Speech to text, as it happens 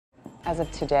As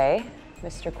of today,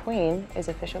 Mr. Queen is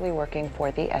officially working for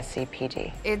the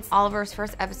SCPD. It's Oliver's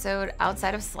first episode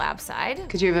outside of Slabside.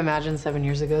 Could you have imagined 7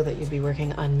 years ago that you'd be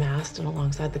working unmasked and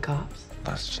alongside the cops?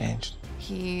 Lots changed.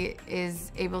 He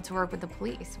is able to work with the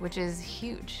police, which is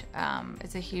huge.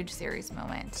 It's a huge series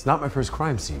moment. It's not my first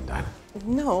crime scene, Dinah.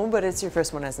 No, but it's your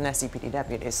first one as an SCPD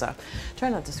deputy, so try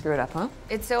not to screw it up, huh?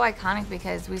 It's so iconic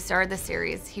because we started the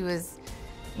series, he was,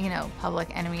 you know,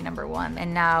 public enemy #1,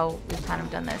 and now we've kind of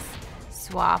done this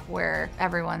swap where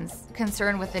everyone's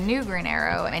concerned with the new Green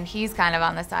Arrow, and he's kind of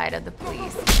on the side of the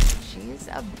police. She's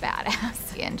a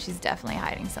badass, and she's definitely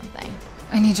hiding something.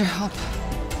 I need your help.